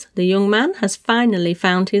 Boys, the young man has finally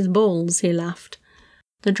found his balls, he laughed.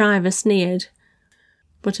 The driver sneered,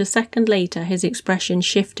 but a second later his expression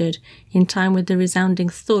shifted in time with the resounding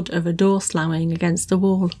thud of a door slamming against the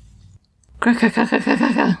wall.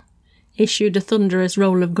 Crack-a-crack-a-crack-a, issued a thunderous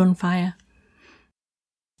roll of gunfire.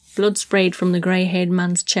 Blood sprayed from the grey-haired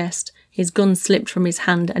man's chest, his gun slipped from his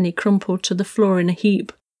hand and he crumpled to the floor in a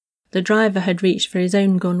heap. The driver had reached for his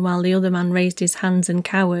own gun while the other man raised his hands and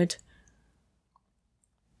cowered.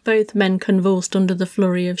 Both men convulsed under the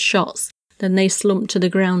flurry of shots, then they slumped to the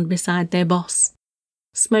ground beside their boss.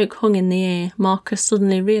 Smoke hung in the air. Marcus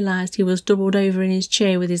suddenly realised he was doubled over in his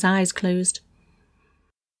chair with his eyes closed.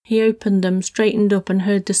 He opened them, straightened up and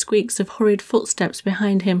heard the squeaks of hurried footsteps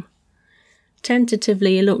behind him.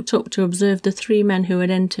 Tentatively he looked up to observe the three men who had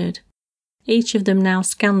entered. Each of them now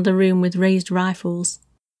scanned the room with raised rifles.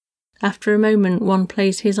 After a moment one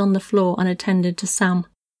placed his on the floor and attended to Sam.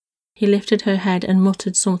 He lifted her head and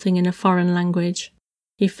muttered something in a foreign language.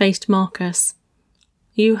 He faced Marcus.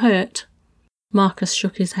 You hurt? Marcus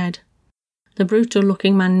shook his head. The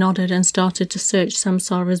brutal-looking man nodded and started to search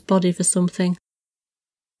Samsara's body for something.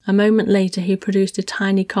 A moment later he produced a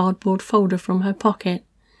tiny cardboard folder from her pocket.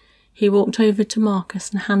 He walked over to Marcus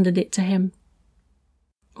and handed it to him.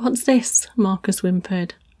 What's this? Marcus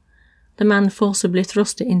whimpered. The man forcibly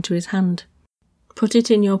thrust it into his hand. Put it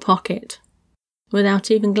in your pocket.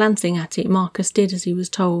 Without even glancing at it, Marcus did as he was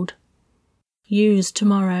told. Use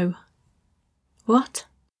tomorrow. What?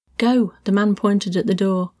 Go, the man pointed at the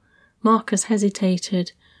door. Marcus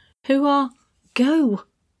hesitated. Who are... Go!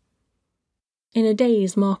 In a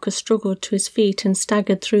daze, Marcus struggled to his feet and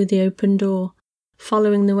staggered through the open door,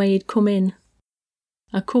 following the way he'd come in.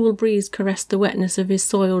 A cool breeze caressed the wetness of his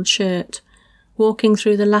soiled shirt. Walking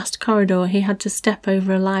through the last corridor, he had to step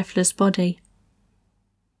over a lifeless body.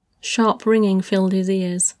 Sharp ringing filled his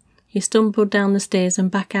ears. He stumbled down the stairs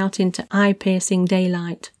and back out into eye-piercing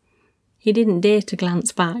daylight. He didn't dare to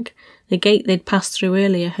glance back. The gate they'd passed through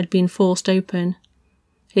earlier had been forced open.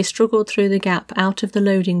 He struggled through the gap, out of the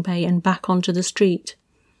loading bay and back onto the street.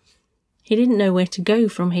 He didn't know where to go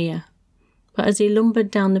from here, but as he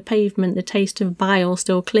lumbered down the pavement, the taste of bile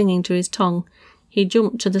still clinging to his tongue, he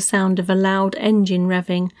jumped to the sound of a loud engine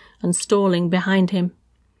revving and stalling behind him.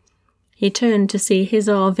 He turned to see his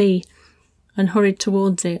RV and hurried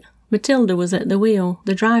towards it. Matilda was at the wheel.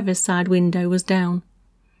 The driver's side window was down.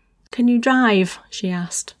 Can you drive? She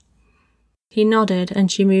asked. He nodded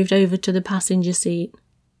and she moved over to the passenger seat.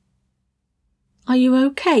 "Are you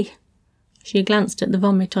okay?" She glanced at the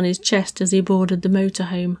vomit on his chest as he boarded the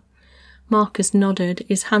motorhome. Marcus nodded.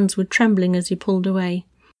 His hands were trembling as he pulled away.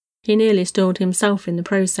 He nearly stalled himself in the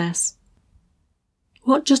process.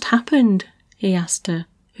 "What just happened?" he asked her.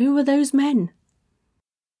 "Who were those men?"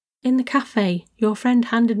 "In the cafe. Your friend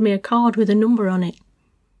handed me a card with a number on it.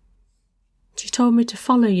 She told me to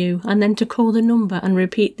follow you and then to call the number and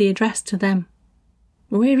repeat the address to them."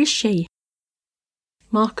 "Where is she?"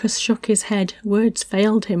 Marcus shook his head. Words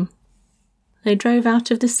failed him. They drove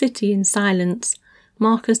out of the city in silence.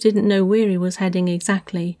 Marcus didn't know where he was heading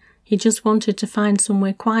exactly. He just wanted to find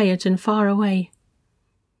somewhere quiet and far away.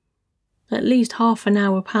 At least half an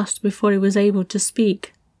hour passed before he was able to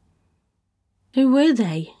speak. "Who were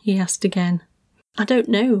they?" he asked again. "I don't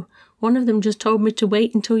know. One of them just told me to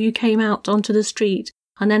wait until you came out onto the street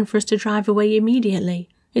and then for us to drive away immediately.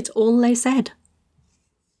 It's all they said."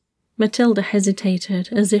 Matilda hesitated,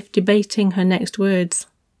 as if debating her next words.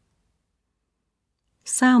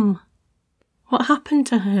 "Sam, what happened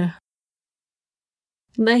to her?"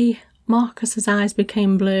 Marcus's eyes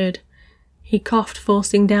became blurred. He coughed,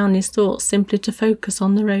 forcing down his thoughts simply to focus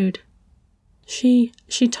on the road. She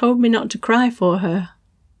told me not to cry for her."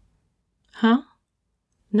 "Huh?"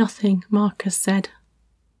 "Nothing," Marcus said.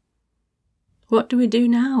 "What do we do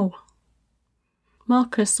now?"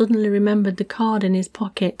 Marcus suddenly remembered the card in his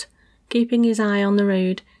pocket. Keeping his eye on the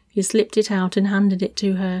road, he slipped it out and handed it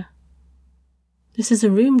to her. "This is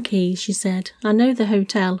a room key," she said. "I know the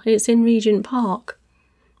hotel. It's in Regent Park.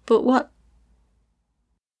 But what—"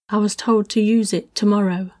 "I was told to use it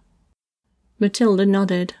tomorrow." Matilda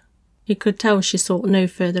nodded. He could tell she sought no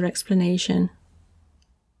further explanation.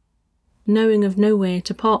 Knowing of nowhere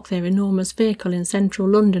to park their enormous vehicle in central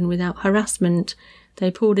London without harassment,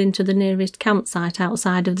 they pulled into the nearest campsite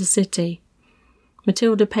outside of the city.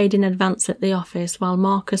 Matilda paid in advance at the office while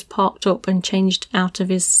Marcus parked up and changed out of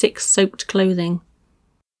his soaked clothing.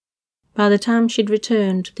 By the time she'd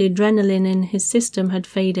returned, the adrenaline in his system had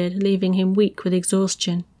faded, leaving him weak with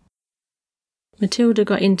exhaustion. Matilda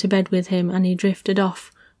got into bed with him and he drifted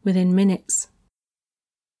off within minutes.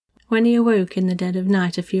 When he awoke in the dead of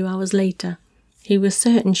night a few hours later, he was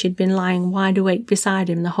certain she'd been lying wide awake beside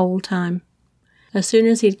him the whole time. As soon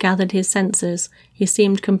as he'd gathered his senses, he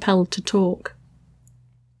seemed compelled to talk.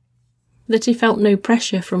 That he felt no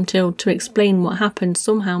pressure from Tilde to explain what happened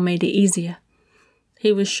somehow made it easier.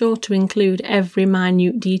 He was sure to include every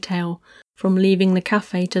minute detail, from leaving the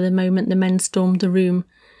cafe to the moment the men stormed the room.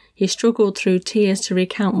 He struggled through tears to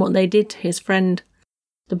recount what they did to his friend.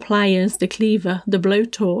 The pliers, the cleaver, the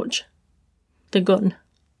blowtorch, the gun.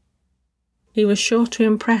 He was sure to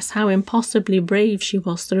impress how impossibly brave she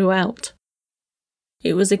was throughout.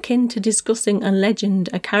 It was akin to discussing a legend,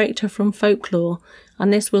 a character from folklore,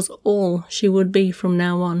 and this was all she would be from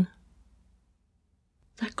now on.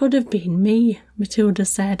 "That could have been me," Matilda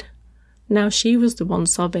said. Now she was the one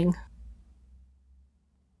sobbing.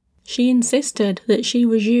 "She insisted that she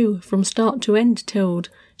was you from start to end, Tilde.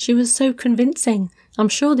 She was so convincing. I'm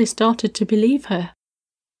sure they started to believe her."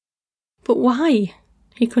 "But why?"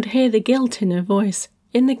 He could hear the guilt in her voice.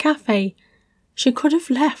 "In the cafe. She could have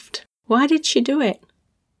left. Why did she do it?"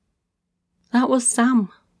 "That was Sam.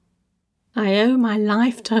 I owe my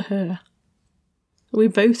life to her." "We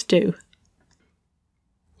both do."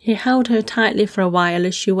 He held her tightly for a while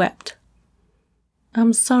as she wept.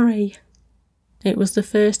 "I'm sorry." It was the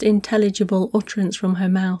first intelligible utterance from her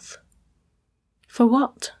mouth. "For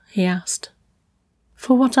what?" he asked.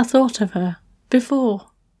 "For what I thought of her. Before.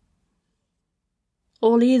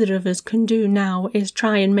 All either of us can do now is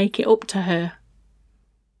try and make it up to her."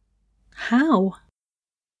 "How?"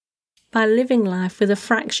 "By living life with a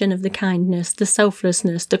fraction of the kindness, the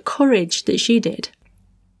selflessness, the courage that she did."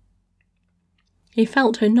 He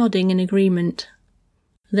felt her nodding in agreement.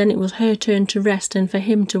 Then it was her turn to rest and for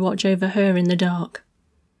him to watch over her in the dark.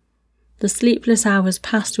 The sleepless hours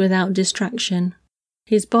passed without distraction.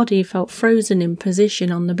 His body felt frozen in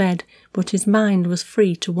position on the bed, but his mind was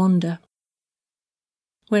free to wander.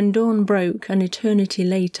 When dawn broke, an eternity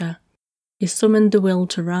later, he summoned the will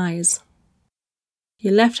to rise. He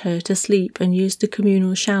left her to sleep and used the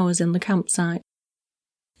communal showers in the campsite.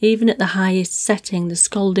 Even at the highest setting, the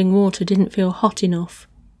scalding water didn't feel hot enough.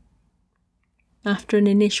 After an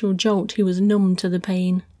initial jolt, he was numb to the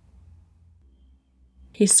pain.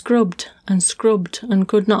 He scrubbed and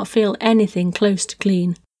could not feel anything close to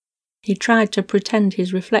clean. He tried to pretend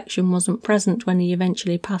his reflection wasn't present when he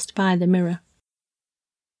eventually passed by the mirror.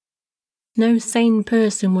 No sane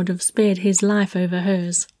person would have spared his life over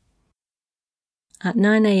hers. At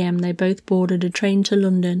 9 a.m. they both boarded a train to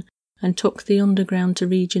London and took the underground to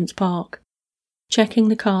Regent's Park. Checking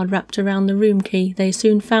the card wrapped around the room key, they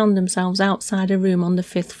soon found themselves outside a room on the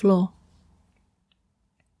 5th floor.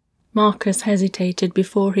 Marcus hesitated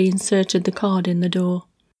before he inserted the card in the door.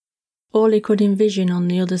 All he could envision on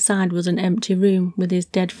the other side was an empty room with his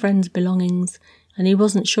dead friend's belongings, and he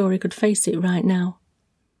wasn't sure he could face it right now.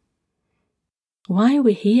 "Why are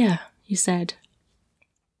we here?" he said.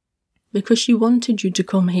 "Because she wanted you to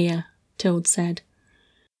come here," Tilde said.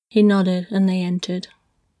 He nodded and they entered.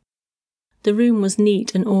 The room was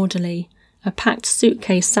neat and orderly. A packed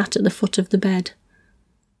suitcase sat at the foot of the bed.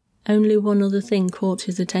 Only one other thing caught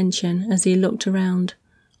his attention as he looked around.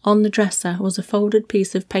 On the dresser was a folded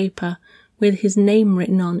piece of paper with his name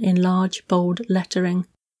written on in large, bold lettering.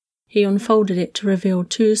 He unfolded it to reveal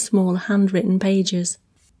 2 small handwritten pages.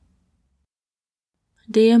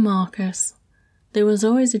 "Dear Marcus, there was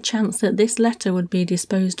always a chance that this letter would be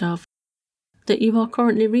disposed of. That you are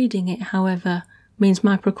currently reading it, however, means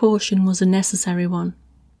my precaution was a necessary one.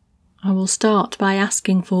 I will start by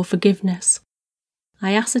asking for forgiveness.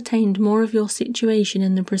 I ascertained more of your situation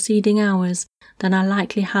in the preceding hours than I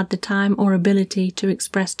likely had the time or ability to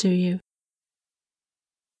express to you.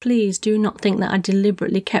 Please do not think that I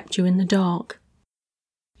deliberately kept you in the dark.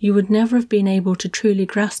 You would never have been able to truly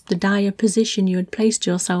grasp the dire position you had placed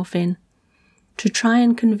yourself in. To try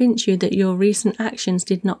and convince you that your recent actions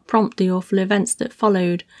did not prompt the awful events that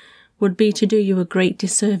followed would be to do you a great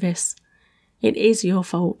disservice. It is your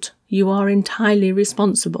fault. You are entirely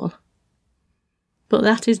responsible. But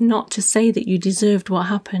that is not to say that you deserved what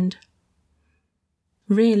happened.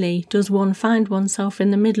 Really, does one find oneself in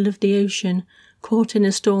the middle of the ocean, caught in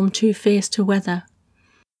a storm too fierce to weather?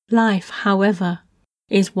 Life, however,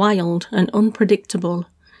 is wild and unpredictable,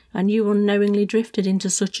 and you unknowingly drifted into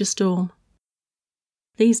such a storm.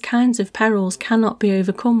 These kinds of perils cannot be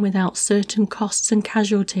overcome without certain costs and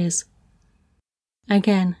casualties.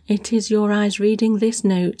 Again, it is your eyes reading this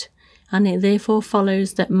note, and it therefore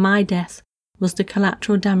follows that my death was the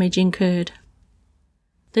collateral damage incurred.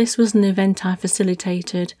 This was an event I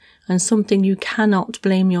facilitated, and something you cannot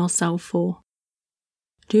blame yourself for.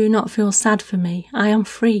 Do not feel sad for me. I am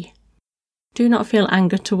free. Do not feel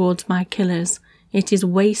anger towards my killers. It is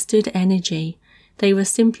wasted energy. They were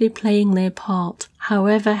simply playing their part,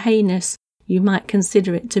 however heinous you might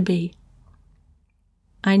consider it to be.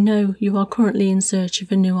 I know you are currently in search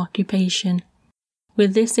of a new occupation.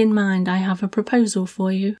 With this in mind, I have a proposal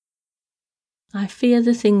for you. I fear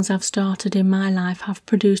the things I've started in my life have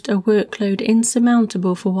produced a workload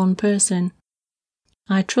insurmountable for one person.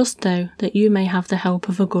 I trust, though, that you may have the help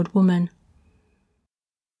of a good woman.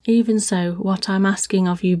 Even so, what I'm asking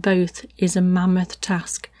of you both is a mammoth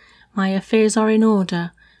task. My affairs are in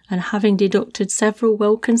order, and having deducted several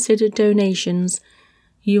well-considered donations,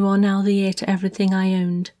 you are now the heir to everything I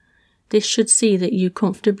owned. This should see that you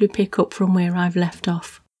comfortably pick up from where I've left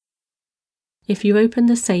off. If you open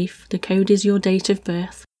the safe, the code is your date of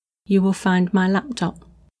birth, you will find my laptop.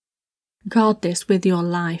 Guard this with your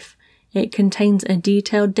life. It contains a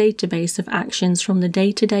detailed database of actions from the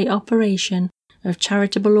day-to-day operation of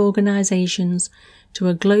charitable organisations to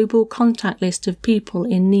a global contact list of people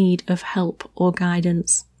in need of help or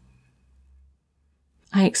guidance.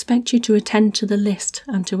 I expect you to attend to the list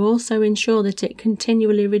and to also ensure that it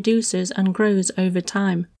continually reduces and grows over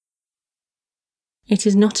time. It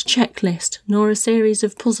is not a checklist, nor a series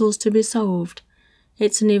of puzzles to be solved.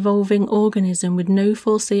 It's an evolving organism with no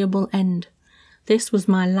foreseeable end. This was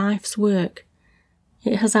my life's work.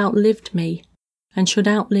 It has outlived me, and should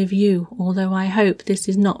outlive you, although I hope this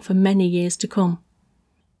is not for many years to come.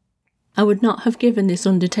 I would not have given this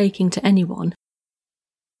undertaking to anyone.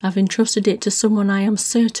 I've entrusted it to someone I am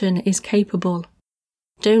certain is capable.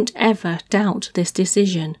 Don't ever doubt this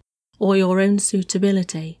decision, or your own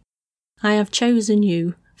suitability. I have chosen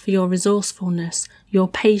you for your resourcefulness, your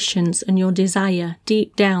patience, and your desire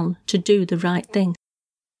deep down to do the right thing.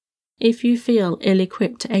 If you feel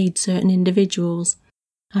ill-equipped to aid certain individuals,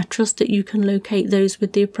 I trust that you can locate those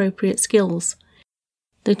with the appropriate skills.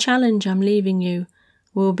 The challenge I'm leaving you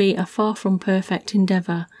will be a far from perfect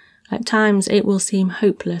endeavour. At times it will seem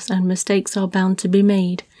hopeless and mistakes are bound to be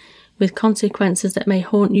made, with consequences that may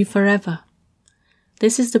haunt you forever.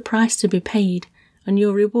 This is the price to be paid, and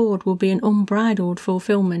your reward will be an unbridled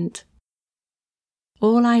fulfilment.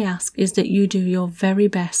 All I ask is that you do your very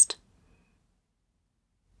best.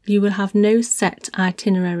 You will have no set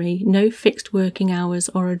itinerary, no fixed working hours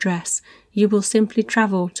or address. You will simply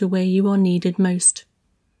travel to where you are needed most.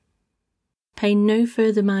 Pay no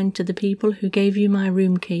further mind to the people who gave you my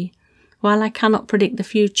room key. While I cannot predict the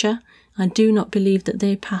future, I do not believe that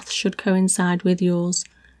their paths should coincide with yours.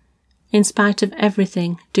 In spite of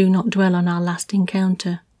everything, do not dwell on our last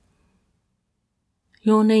encounter.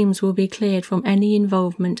 Your names will be cleared from any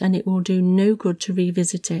involvement and it will do no good to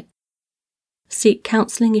revisit it. Seek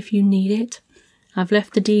counselling if you need it. I've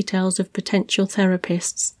left the details of potential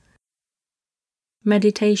therapists.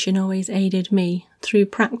 Meditation always aided me. Through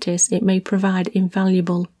practice, it may provide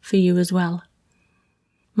invaluable for you as well.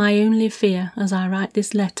 My only fear as I write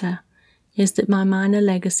this letter is that my minor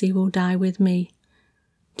legacy will die with me.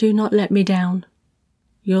 Do not let me down.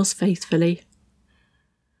 Yours faithfully,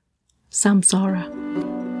 Samsara.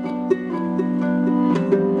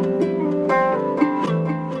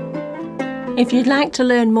 If you'd like to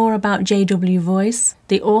learn more about JW Voice,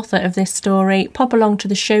 the author of this story, pop along to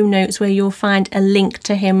the show notes where you'll find a link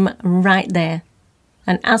to him right there.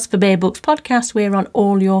 And as for Bear Books Podcast, we're on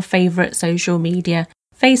all your favourite social media,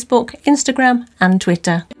 Facebook, Instagram and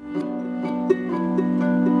Twitter.